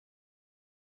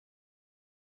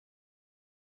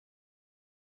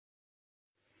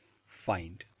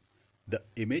Find the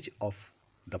image of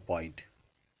the point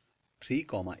 3,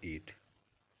 8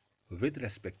 with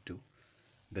respect to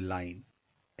the line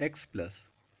x plus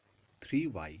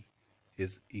 3y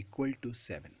is equal to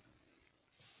 7,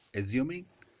 assuming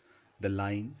the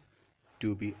line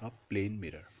to be a plane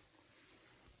mirror.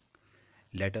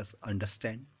 Let us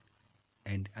understand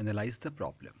and analyze the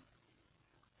problem.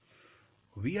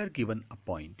 We are given a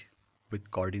point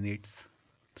with coordinates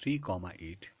 3,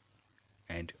 8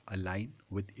 and a line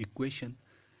with equation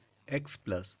x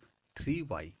plus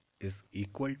 3y is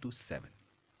equal to 7.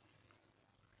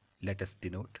 Let us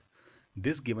denote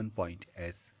this given point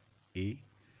as A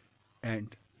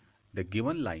and the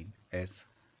given line as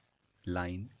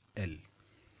line L.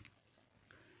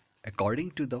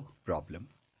 According to the problem,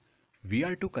 we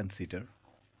are to consider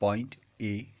point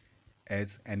A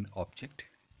as an object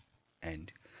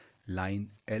and line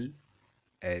L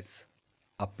as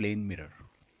a plane mirror.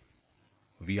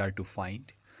 We are to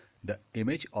find the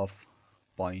image of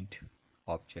point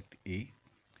object A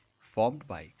formed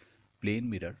by plane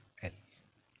mirror L.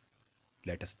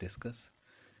 Let us discuss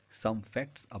some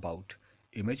facts about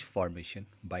image formation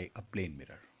by a plane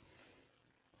mirror.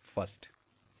 First,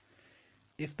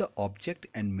 if the object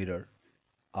and mirror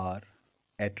are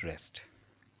at rest,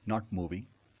 not moving,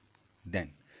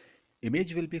 then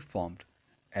image will be formed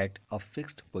at a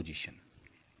fixed position.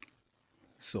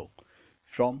 So,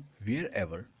 from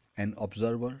wherever an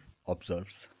observer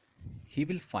observes, he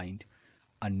will find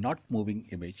a not moving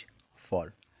image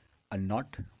for a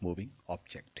not moving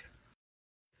object.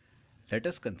 Let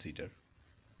us consider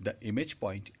the image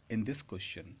point in this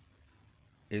question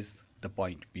is the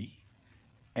point B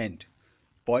and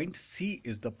point C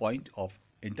is the point of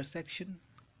intersection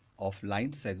of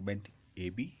line segment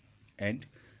AB and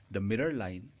the mirror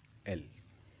line L.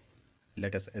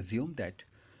 Let us assume that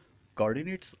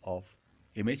coordinates of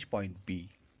image point B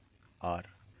are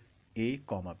A,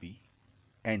 B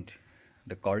and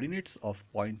the coordinates of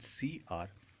point C are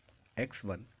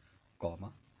x1,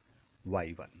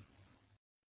 y1.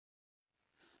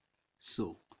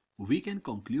 So, we can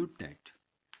conclude that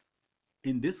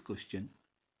in this question,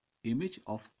 image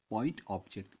of point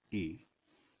object A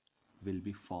will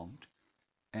be formed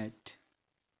at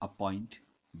a point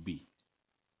B.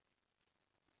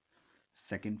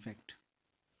 Second fact,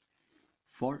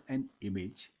 for an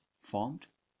image formed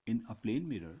in a plane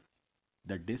mirror,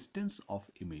 the distance of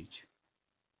image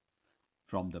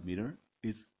from the mirror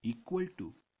is equal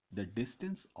to the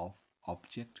distance of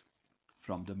object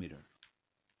from the mirror.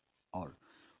 Or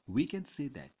we can say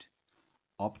that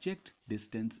object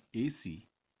distance AC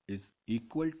is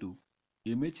equal to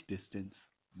image distance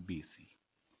BC.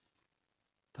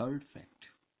 Third fact,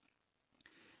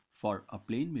 for a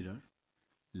plane mirror,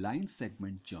 line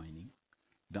segment joining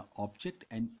the object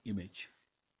and image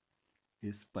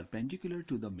is perpendicular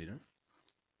to the mirror.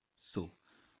 So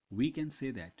we can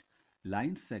say that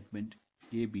line segment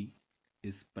AB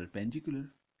is perpendicular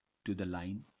to the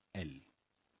line L.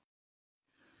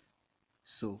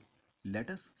 So let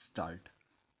us start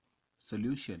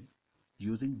solution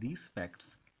using these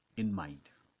facts in mind.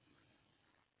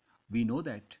 We know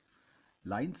that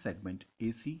line segment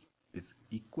AC is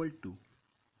equal to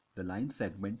the line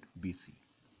segment BC.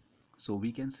 So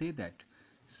we can say that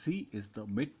C is the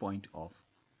midpoint of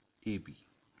AB.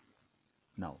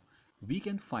 Now we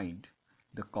can find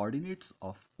the coordinates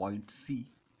of point C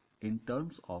in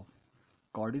terms of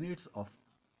coordinates of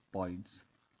points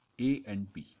A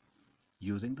and B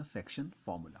using the section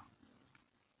formula.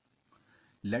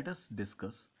 Let us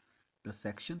discuss the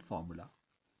section formula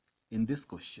in this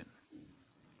question.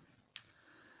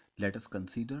 Let us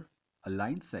consider a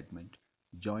line segment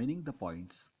joining the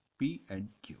points P and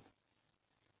Q,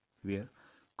 where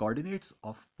coordinates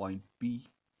of point P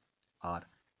are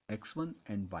x1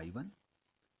 and y1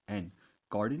 and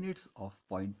coordinates of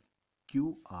point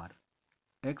Q are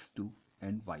x2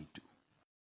 and y2.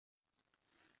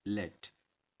 Let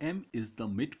M is the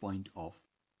midpoint of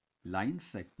line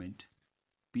segment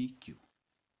PQ.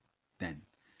 Then,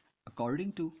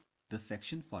 according to the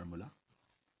section formula,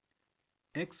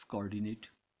 x coordinate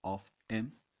of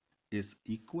M is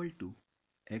equal to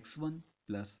x1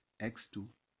 plus x2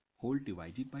 whole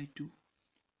divided by 2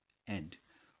 and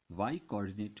y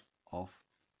coordinate of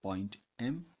point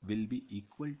M will be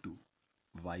equal to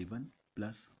y1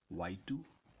 plus y2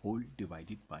 whole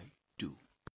divided by 2.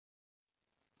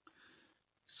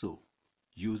 So,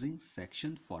 using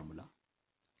section formula,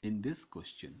 in this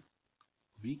question,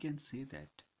 we can say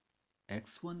that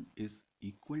x1 is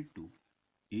equal to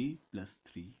a plus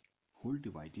 3 whole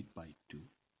divided by 2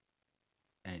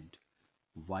 and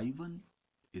y1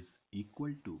 is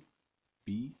equal to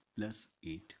b plus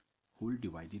 8 whole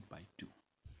divided by 2.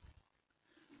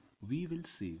 We will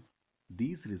save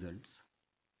these results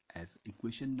as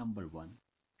equation number 1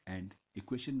 and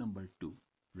equation number 2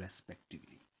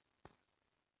 respectively.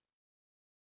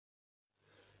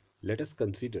 Let us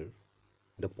consider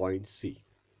the point C.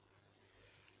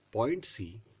 Point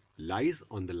C lies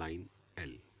on the line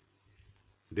L.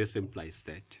 This implies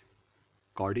that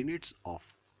coordinates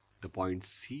of the point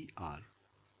C are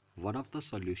one of the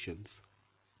solutions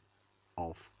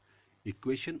of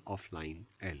equation of line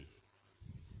L.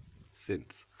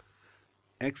 Since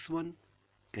x1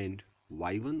 and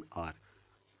y1 are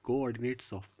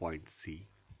coordinates of point C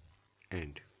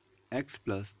and x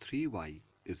plus 3y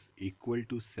is equal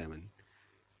to 7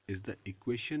 is the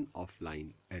equation of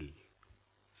line L.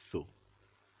 So,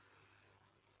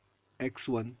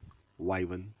 x1,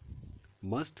 y1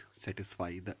 must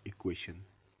satisfy the equation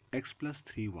x plus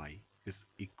 3y is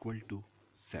equal to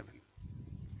 7.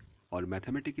 Or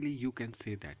mathematically you can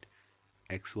say that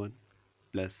x1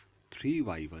 plus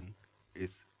 3y1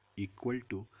 is equal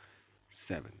to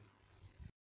 7.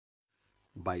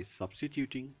 By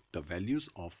substituting the values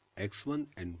of x1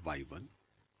 and y1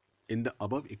 in the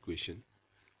above equation,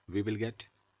 we will get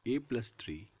a plus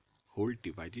 3 whole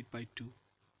divided by 2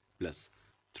 plus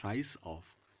thrice of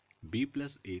b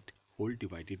plus 8 whole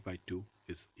divided by 2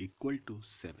 is equal to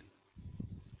 7.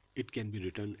 It can be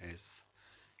written as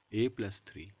a plus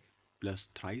 3 plus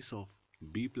thrice of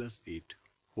b plus 8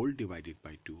 whole divided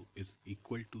by 2 is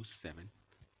equal to 7.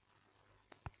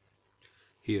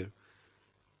 Here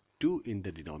 2 in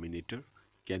the denominator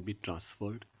can be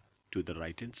transferred to the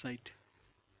right hand side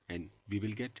and we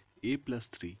will get a plus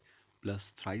 3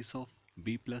 plus thrice of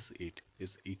b plus 8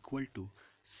 is equal to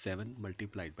 7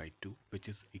 multiplied by 2 which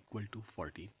is equal to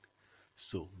 14.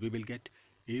 So we will get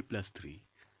a plus 3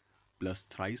 plus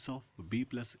thrice of b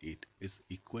plus 8 is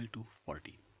equal to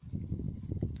 14.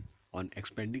 On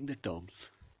expanding the terms,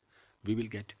 we will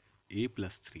get a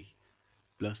plus 3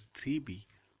 plus 3b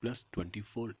plus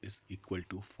 24 is equal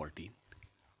to 14.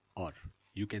 Or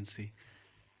you can say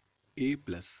a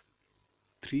plus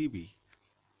 3b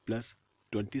plus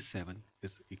 27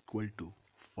 is equal to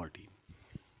 14.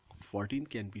 14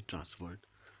 can be transferred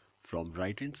from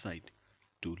right hand side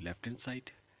to left hand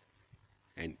side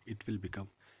and it will become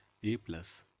a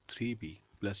plus 3b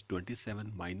plus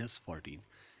 27 minus 14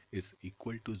 is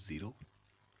equal to 0,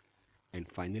 and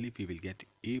finally we will get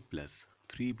a plus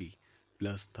 3b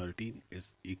plus 13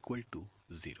 is equal to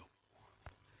 0.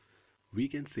 We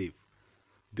can save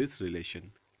this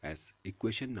relation as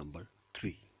equation number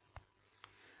 3.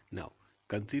 Now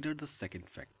consider the second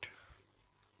fact,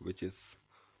 which is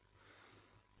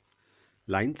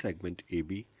line segment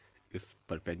AB is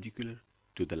perpendicular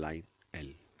to the line L.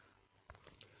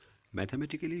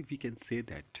 Mathematically we can say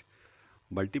that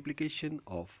multiplication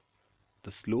of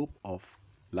the slope of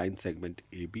line segment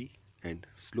AB and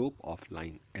slope of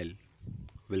line L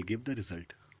will give the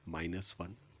result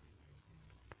 -1.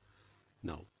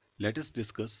 Now let us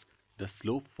discuss the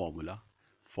slope formula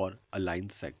for a line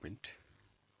segment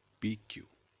PQ.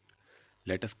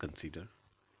 Let us consider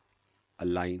a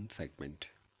line segment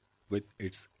with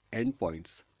its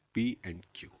endpoints P and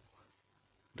Q.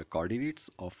 The coordinates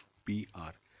of P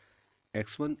are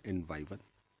x1 and y1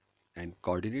 and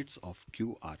coordinates of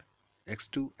Q are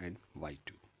x2 and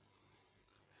y2.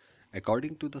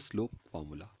 According to the slope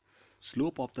formula,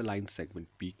 slope of the line segment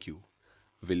PQ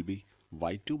will be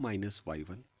y2 minus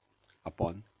y1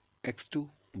 upon x2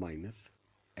 minus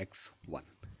x1.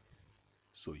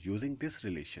 So using this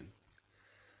relation,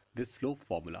 this slope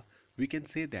formula, we can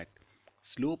say that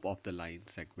slope of the line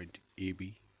segment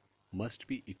AB must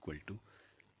be equal to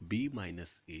b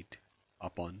minus 8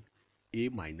 upon a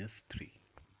minus 3.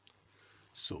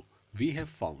 So we have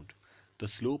found the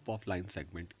slope of line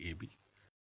segment AB.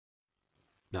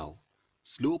 Now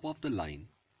slope of the line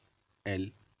L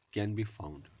can be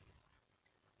found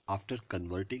after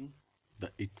converting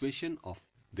the equation of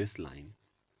this line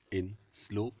in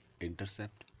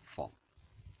slope-intercept form.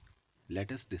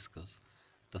 Let us discuss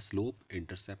the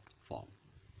slope-intercept form.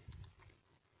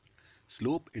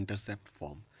 Slope-intercept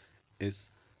form is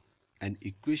an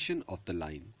equation of the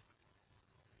line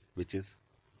which is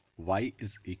y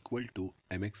is equal to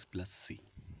mx plus c,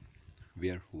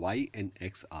 where y and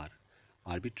x are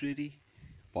arbitrary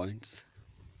points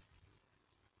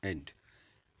and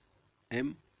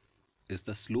m is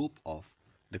the slope of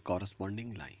the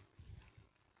corresponding line.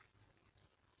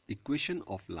 Equation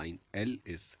of line L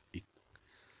is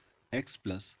x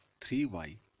plus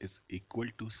 3y is equal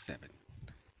to 7.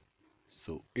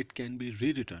 So it can be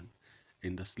rewritten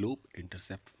in the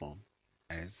slope-intercept form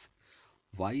as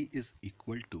y is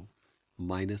equal to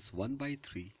minus 1 by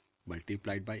 3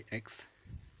 multiplied by x,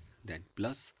 then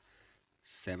plus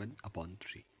 7 upon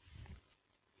 3.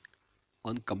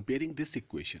 On comparing this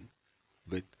equation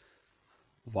with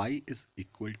y is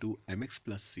equal to mx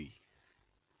plus c,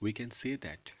 we can say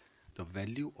that the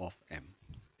value of m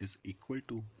is equal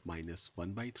to minus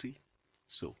 1 by 3.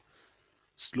 So,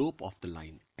 slope of the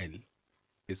line L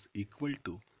is equal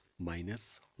to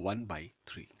minus 1 by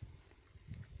 3.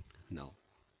 Now,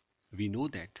 we know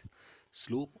that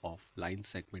slope of line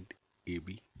segment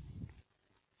AB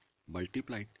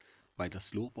multiplied by the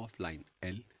slope of line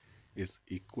L is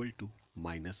equal to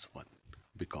minus 1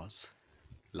 because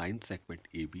line segment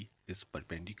AB is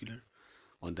perpendicular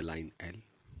on the line L.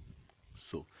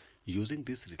 So, using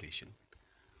this relation,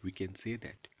 we can say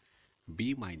that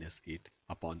b minus 8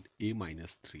 upon a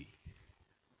minus 3,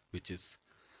 which is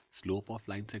slope of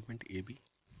line segment AB,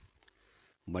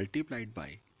 multiplied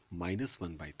by minus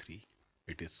 1 by 3,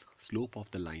 it is slope of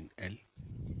the line L,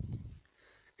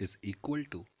 is equal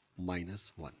to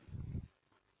minus 1.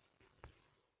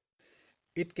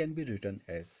 It can be written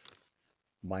as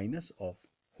minus of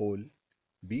whole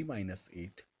b minus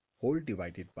 8 whole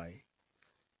divided by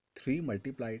 3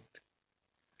 multiplied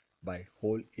by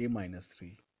whole a minus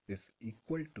 3 is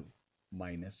equal to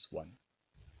minus 1.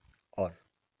 Or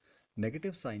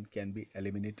negative sign can be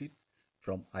eliminated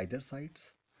from either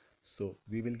sides. So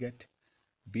we will get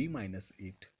b minus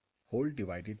 8 whole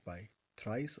divided by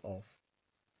thrice of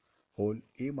whole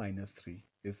a minus 3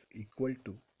 is equal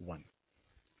to 1.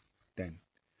 Then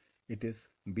it is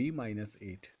b minus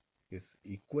 8 is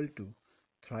equal to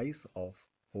thrice of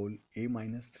whole a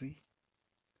minus 3.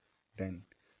 Then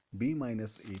b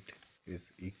minus 8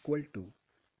 is equal to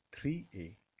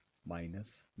 3a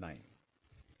minus 9.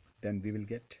 Then we will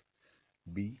get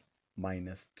b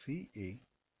minus 3a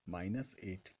minus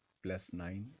 8 plus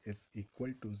 9 is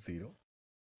equal to 0.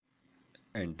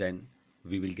 And then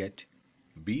we will get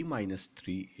b minus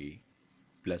 3a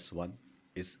plus 1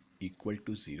 is equal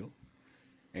to 0.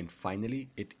 And finally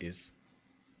it is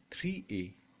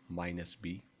 3a minus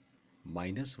b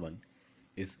minus 1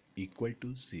 is equal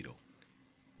to 0.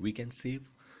 We can save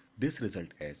this result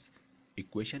as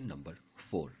equation number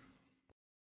 4.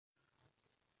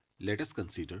 Let us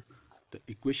consider the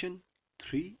equation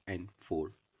 3 and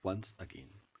 4 once again.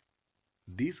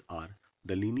 These are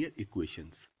the linear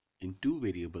equations in two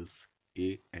variables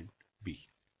a and b.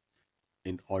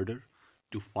 In order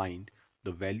to find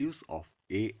the values of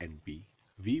a and b,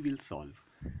 we will solve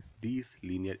these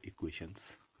linear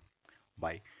equations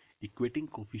by equating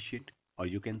coefficient, or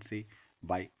you can say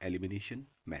by elimination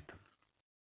method.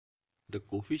 The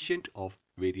coefficient of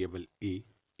variable a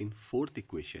in fourth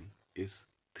equation is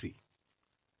 3.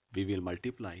 We will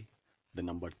multiply the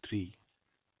number 3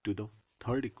 to the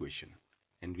third equation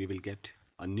and we will get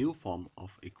a new form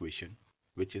of equation,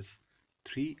 which is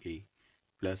 3a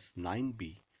plus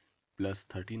 9b plus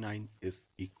 39 is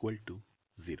equal to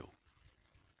 0.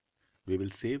 We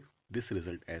will save this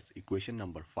result as equation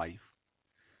number 5.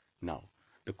 Now,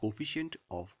 the coefficient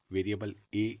of variable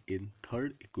a in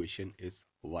third equation is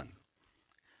 1.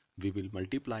 We will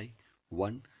multiply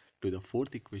 1 to the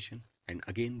fourth equation and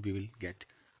again we will get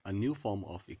a new form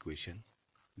of equation,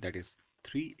 that is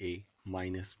 3a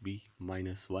minus b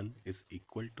minus 1 is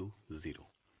equal to 0.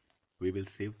 We will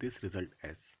save this result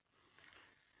as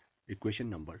equation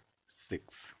number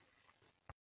 6.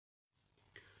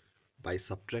 By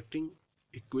subtracting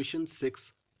equation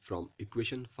 6 from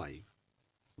equation 5,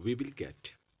 we will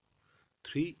get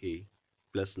 3a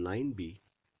plus 9b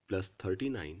plus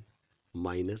 39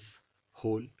 minus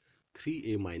whole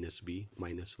 3a minus b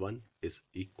minus 1 is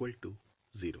equal to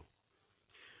 0.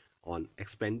 On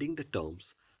expanding the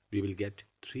terms, we will get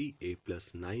 3a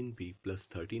plus 9b plus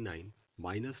 39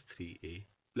 minus 3a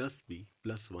plus b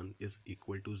plus 1 is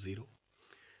equal to 0.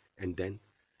 And then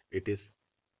it is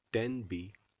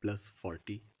 10b plus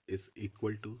 40 is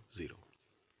equal to 0.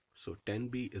 So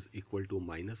 10b is equal to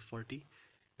minus 40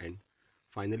 and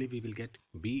finally we will get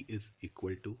b is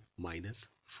equal to minus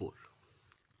 4.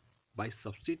 By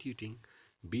substituting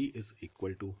b is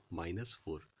equal to minus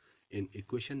 4 in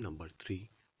equation number 3,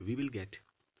 we will get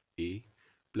a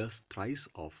plus thrice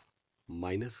of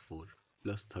minus 4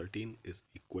 plus 13 is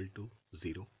equal to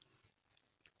 0.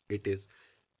 It is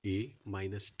a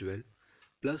minus 12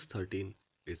 plus 13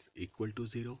 is equal to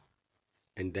 0,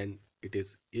 and then it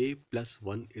is a plus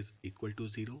 1 is equal to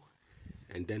 0,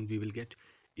 and then we will get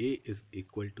a is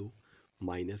equal to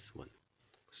minus 1.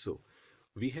 So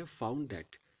we have found that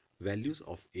values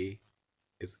of a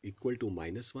is equal to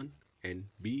minus 1 and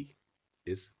b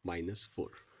is minus 4.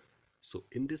 So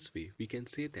in this way we can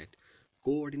say that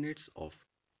coordinates of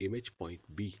image point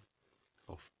b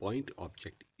of point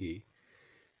object a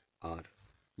are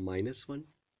 -1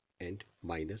 and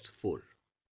 -4.